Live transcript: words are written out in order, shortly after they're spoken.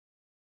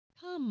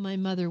"Come," my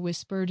mother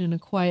whispered in a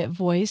quiet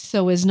voice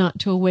so as not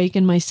to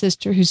awaken my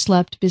sister who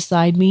slept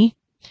beside me.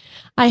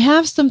 "I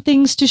have some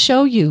things to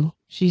show you,"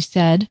 she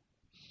said.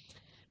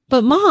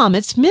 "But, Mom,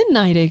 it's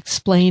midnight," I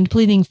explained,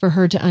 pleading for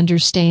her to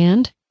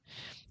understand.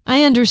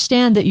 "I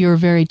understand that you are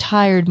very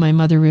tired," my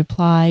mother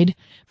replied,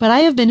 "but I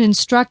have been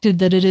instructed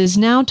that it is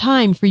now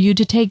time for you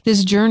to take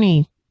this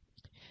journey."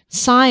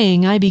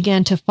 Sighing, I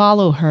began to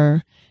follow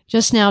her,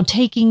 just now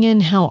taking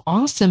in how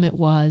awesome it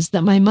was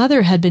that my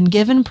mother had been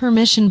given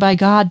permission by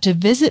God to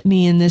visit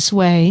me in this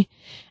way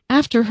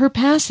after her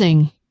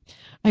passing.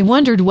 I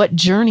wondered what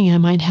journey I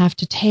might have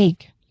to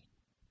take.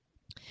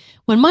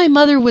 When my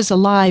mother was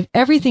alive,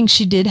 everything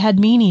she did had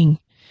meaning.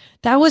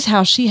 That was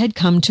how she had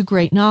come to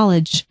great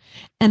knowledge,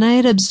 and I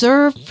had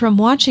observed from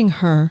watching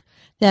her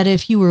that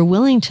if you were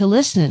willing to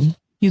listen,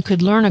 you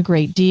could learn a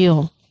great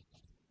deal.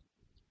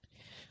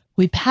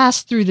 We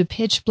passed through the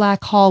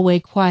pitch-black hallway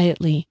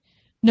quietly.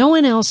 No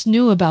one else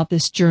knew about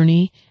this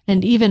journey,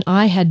 and even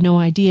I had no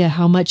idea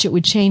how much it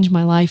would change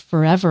my life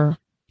forever.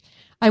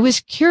 I was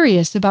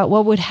curious about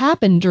what would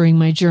happen during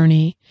my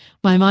journey.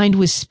 My mind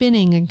was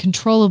spinning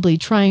uncontrollably,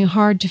 trying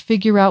hard to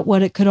figure out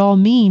what it could all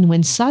mean,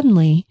 when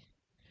suddenly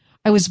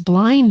I was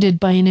blinded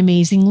by an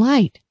amazing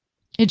light.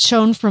 It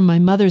shone from my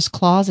mother's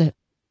closet.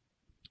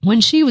 When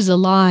she was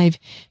alive,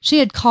 she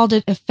had called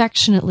it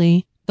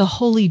affectionately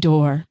the Holy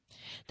Door.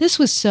 This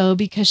was so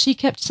because she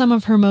kept some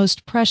of her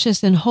most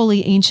precious and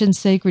holy ancient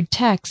sacred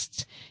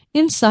texts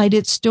inside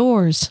its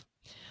doors.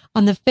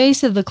 On the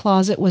face of the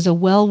closet was a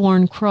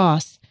well-worn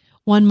cross,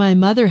 one my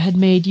mother had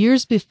made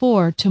years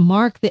before to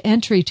mark the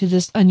entry to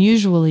this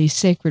unusually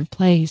sacred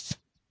place.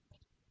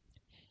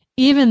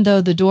 Even though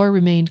the door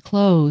remained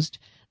closed,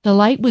 the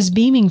light was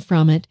beaming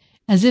from it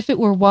as if it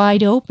were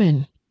wide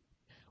open.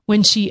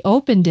 When she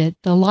opened it,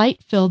 the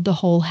light filled the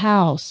whole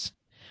house.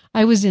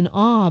 I was in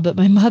awe, but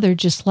my mother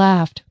just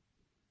laughed.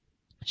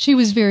 She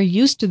was very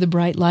used to the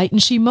bright light,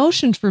 and she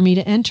motioned for me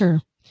to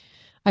enter.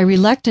 I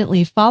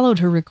reluctantly followed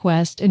her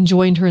request and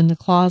joined her in the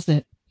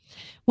closet.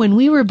 When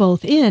we were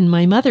both in,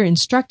 my mother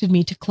instructed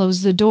me to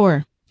close the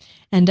door,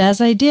 and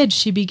as I did,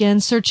 she began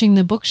searching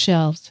the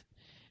bookshelves.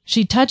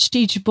 She touched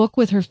each book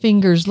with her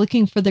fingers,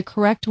 looking for the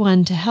correct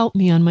one to help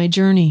me on my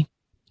journey.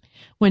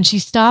 When she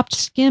stopped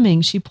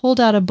skimming, she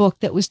pulled out a book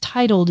that was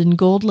titled in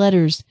gold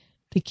letters,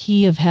 "The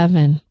Key of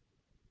Heaven."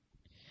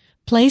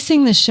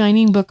 Placing the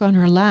shining book on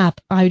her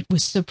lap, I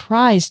was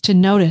surprised to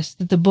notice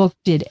that the book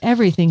did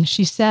everything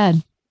she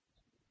said.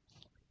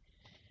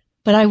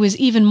 But I was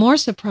even more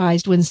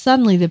surprised when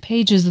suddenly the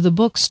pages of the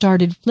book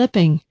started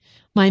flipping.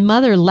 My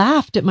mother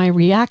laughed at my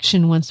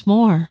reaction once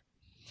more.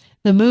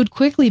 The mood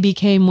quickly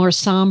became more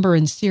somber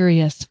and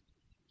serious.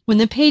 When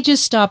the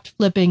pages stopped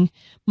flipping,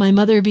 my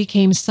mother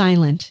became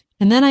silent,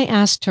 and then I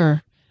asked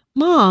her,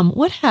 "Mom,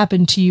 what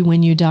happened to you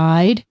when you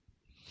died?"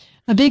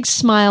 A big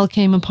smile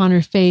came upon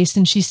her face,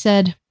 and she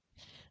said,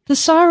 "The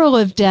sorrow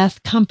of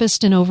death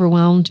compassed and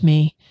overwhelmed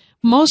me,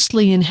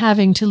 mostly in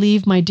having to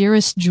leave my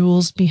dearest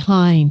jewels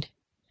behind."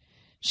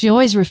 She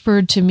always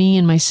referred to me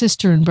and my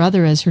sister and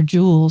brother as her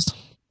jewels.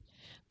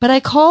 "But I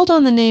called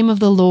on the name of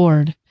the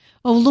Lord.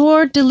 'O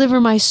Lord,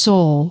 deliver my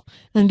soul.'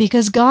 And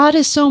because God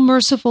is so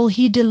merciful,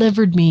 he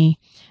delivered me.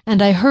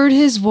 And I heard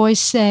his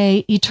voice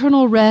say,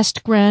 'Eternal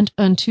rest grant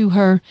unto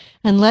her,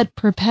 and let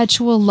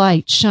perpetual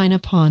light shine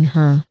upon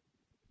her.'"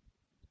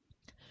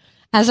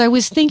 As I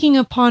was thinking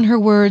upon her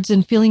words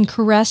and feeling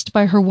caressed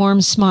by her warm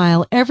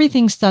smile,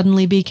 everything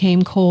suddenly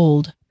became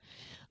cold.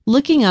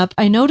 Looking up,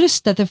 I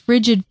noticed that the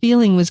frigid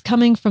feeling was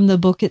coming from the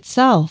book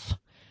itself.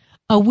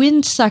 A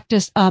wind sucked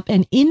us up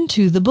and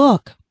into the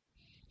book.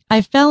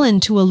 I fell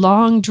into a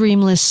long,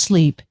 dreamless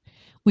sleep.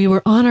 We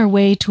were on our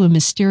way to a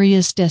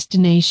mysterious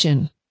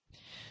destination.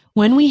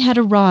 When we had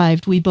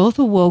arrived, we both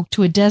awoke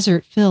to a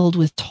desert filled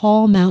with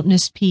tall,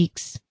 mountainous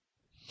peaks.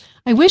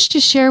 "I wish to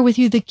share with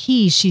you the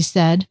key," she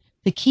said.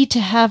 "The key to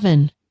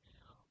heaven."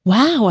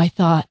 Wow, I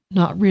thought,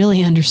 not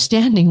really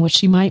understanding what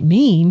she might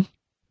mean.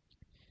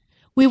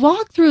 "We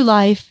walk through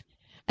life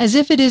as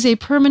if it is a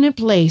permanent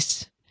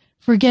place,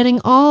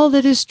 forgetting all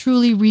that is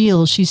truly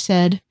real," she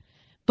said.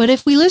 "But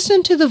if we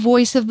listen to the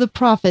voice of the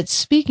prophets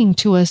speaking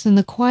to us in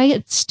the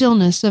quiet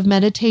stillness of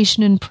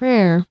meditation and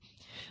prayer,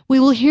 we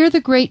will hear the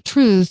great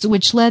truths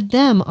which led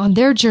them on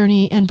their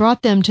journey and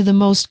brought them to the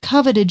most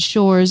coveted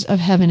shores of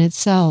heaven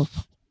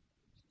itself."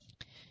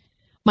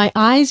 My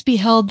eyes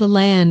beheld the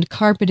land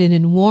carpeted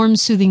in warm,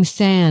 soothing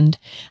sand,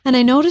 and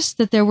I noticed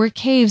that there were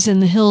caves in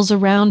the hills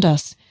around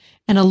us,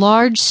 and a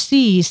large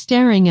sea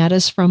staring at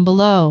us from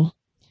below.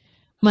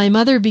 My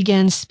mother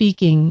began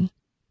speaking.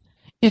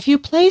 "If you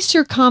place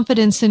your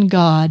confidence in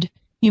God,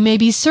 you may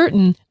be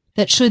certain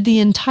that should the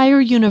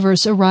entire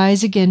universe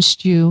arise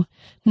against you,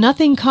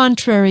 nothing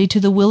contrary to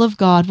the will of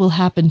God will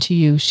happen to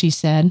you," she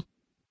said.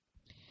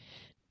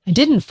 I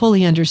didn't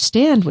fully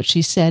understand what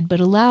she said, but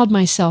allowed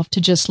myself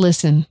to just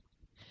listen.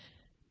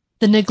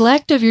 "The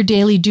neglect of your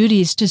daily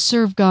duties to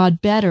serve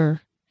God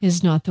better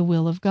is not the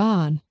will of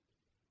God."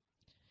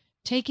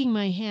 Taking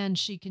my hand,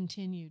 she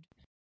continued.